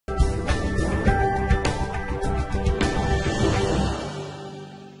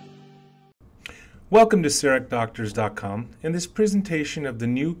Welcome to CERECDoctors.com and this presentation of the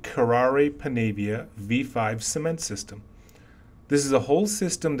new Kuraray PANAVIA V5 cement system. This is a whole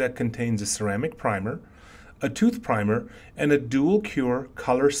system that contains a ceramic primer, a tooth primer, and a dual cure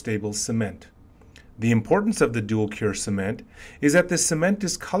color stable cement. The importance of the dual cure cement is that the cement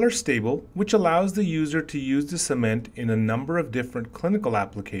is color stable, which allows the user to use the cement in a number of different clinical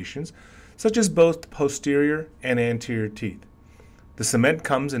applications, such as both posterior and anterior teeth. The cement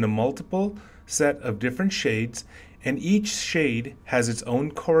comes in a multiple set of different shades, and each shade has its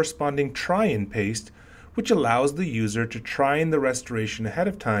own corresponding try-in paste, which allows the user to try in the restoration ahead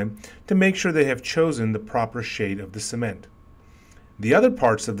of time to make sure they have chosen the proper shade of the cement. The other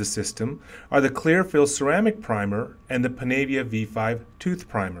parts of the system are the Clearfield ceramic primer and the PANAVIA V5 tooth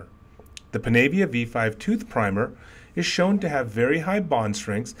primer. The PANAVIA V5 tooth primer is shown to have very high bond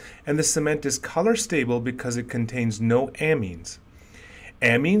strengths, and the cement is color stable because it contains no amines.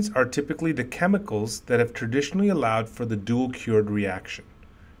 Amines are typically the chemicals that have traditionally allowed for the dual cured reaction.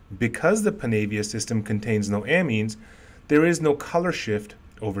 Because the PANAVIA system contains no amines, there is no color shift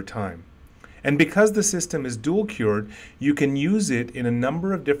over time. And because the system is dual cured, you can use it in a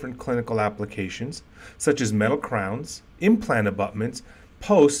number of different clinical applications, such as metal crowns, implant abutments,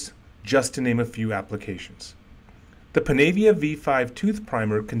 posts, just to name a few applications. The PANAVIA V5 tooth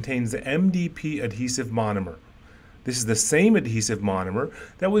primer contains the MDP adhesive monomer. This is the same adhesive monomer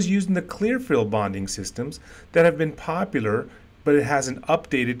that was used in the Clearfield bonding systems that have been popular, but it has an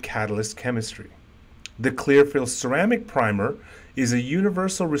updated catalyst chemistry. The Clearfield ceramic primer is a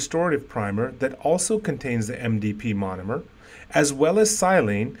universal restorative primer that also contains the MDP monomer, as well as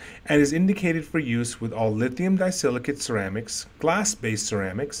silane, and is indicated for use with all lithium disilicate ceramics, glass-based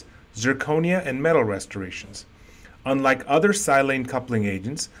ceramics, zirconia, and metal restorations. Unlike other silane coupling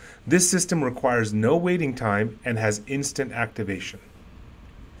agents, this system requires no waiting time and has instant activation.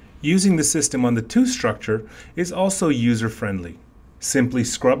 Using the system on the tooth structure is also user-friendly. Simply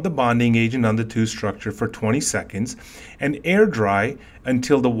scrub the bonding agent on the tooth structure for 20 seconds and air dry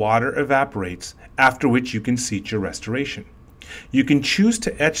until the water evaporates, after which you can seat your restoration. You can choose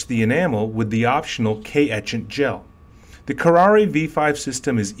to etch the enamel with the optional K-etchant gel. The Kuraray V5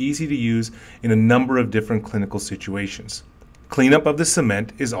 system is easy to use in a number of different clinical situations. Cleanup of the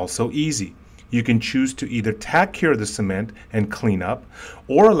cement is also easy. You can choose to either tack cure the cement and clean up,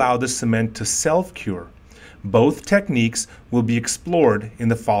 or allow the cement to self-cure. Both techniques will be explored in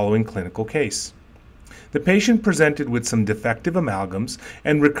the following clinical case. The patient presented with some defective amalgams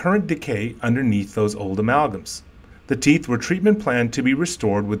and recurrent decay underneath those old amalgams. The teeth were treatment planned to be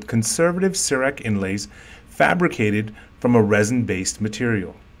restored with conservative CEREC inlays fabricated from a resin-based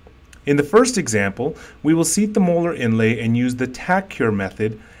material. In the first example, we will seat the molar inlay and use the tack cure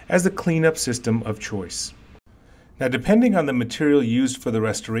method as the cleanup system of choice. Now, depending on the material used for the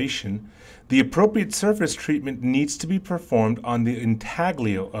restoration, the appropriate surface treatment needs to be performed on the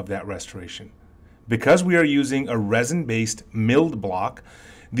intaglio of that restoration. Because we are using a resin-based milled block,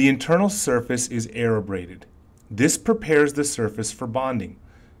 the internal surface is air abraded. This prepares the surface for bonding.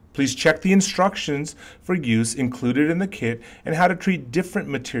 Please check the instructions for use included in the kit and how to treat different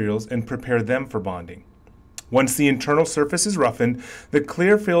materials and prepare them for bonding. Once the internal surface is roughened, the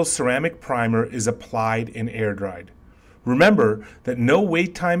Clearfield ceramic primer is applied and air dried. Remember that no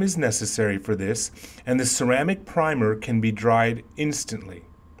wait time is necessary for this, and the ceramic primer can be dried instantly.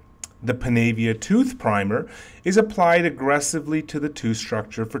 The PANAVIA tooth primer is applied aggressively to the tooth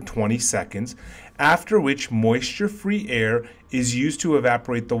structure for 20 seconds, after which moisture-free air is used to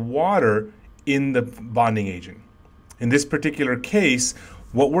evaporate the water in the bonding agent. In this particular case,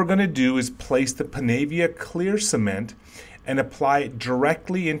 what we're going to do is place the PANAVIA clear cement and apply it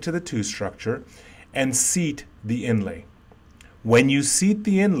directly into the tooth structure and seat the inlay. When you seat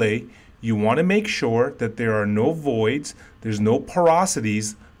the inlay, you want to make sure that there are no voids, there's no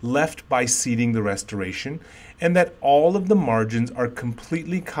porosities left by seating the restoration, and that all of the margins are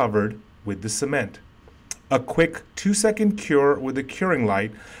completely covered with the cement. A quick 2-second cure with a curing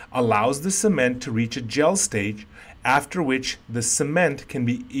light allows the cement to reach a gel stage, after which the cement can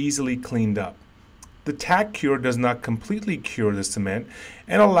be easily cleaned up. The tack cure does not completely cure the cement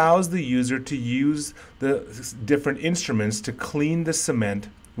and allows the user to use the different instruments to clean the cement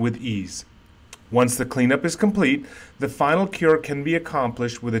with ease. Once the cleanup is complete, the final cure can be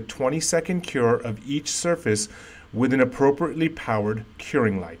accomplished with a 20-second cure of each surface with an appropriately powered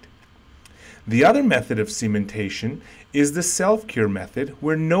curing light. The other method of cementation is the self-cure method,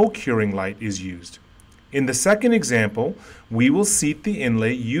 where no curing light is used. In the second example, we will seat the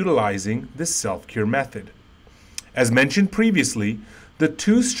inlay utilizing the self-cure method. As mentioned previously, the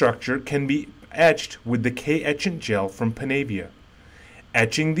tooth structure can be etched with the K-etchant gel from PANAVIA.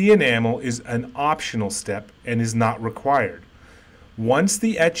 Etching the enamel is an optional step and is not required. Once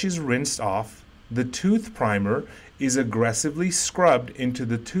the etch is rinsed off, the tooth primer is aggressively scrubbed into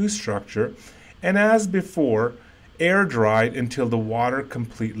the tooth structure and, as before, air dried until the water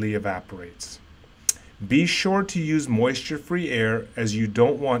completely evaporates. Be sure to use moisture-free air, as you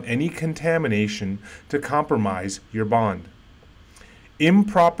don't want any contamination to compromise your bond.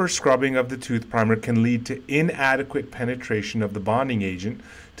 Improper scrubbing of the tooth primer can lead to inadequate penetration of the bonding agent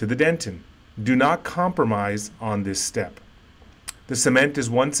to the dentin. Do not compromise on this step. The cement is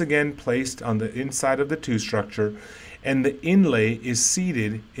once again placed on the inside of the tooth structure, and the inlay is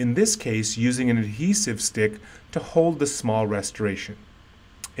seated, in this case using an adhesive stick to hold the small restoration.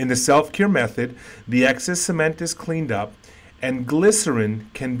 In the self-cure method, the excess cement is cleaned up and glycerin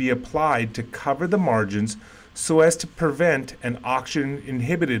can be applied to cover the margins so as to prevent an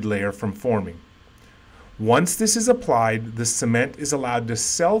oxygen-inhibited layer from forming. Once this is applied, the cement is allowed to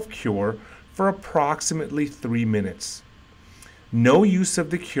self-cure for approximately 3 minutes. No use of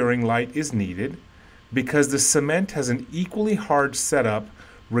the curing light is needed because the cement has an equally hard setup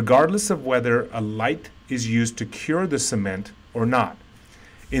regardless of whether a light is used to cure the cement or not.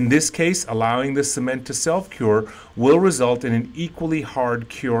 In this case, allowing the cement to self-cure will result in an equally hard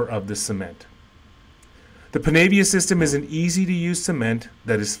cure of the cement. The PANAVIA system is an easy-to-use cement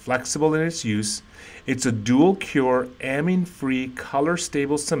that is flexible in its use. It's a dual-cure, amine-free,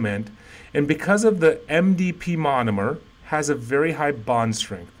 color-stable cement, and because of the MDP monomer, has a very high bond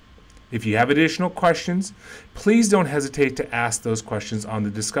strength. If you have additional questions, please don't hesitate to ask those questions on the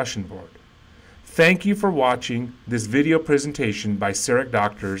discussion board. Thank you for watching this video presentation by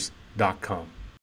CERECDoctors.com.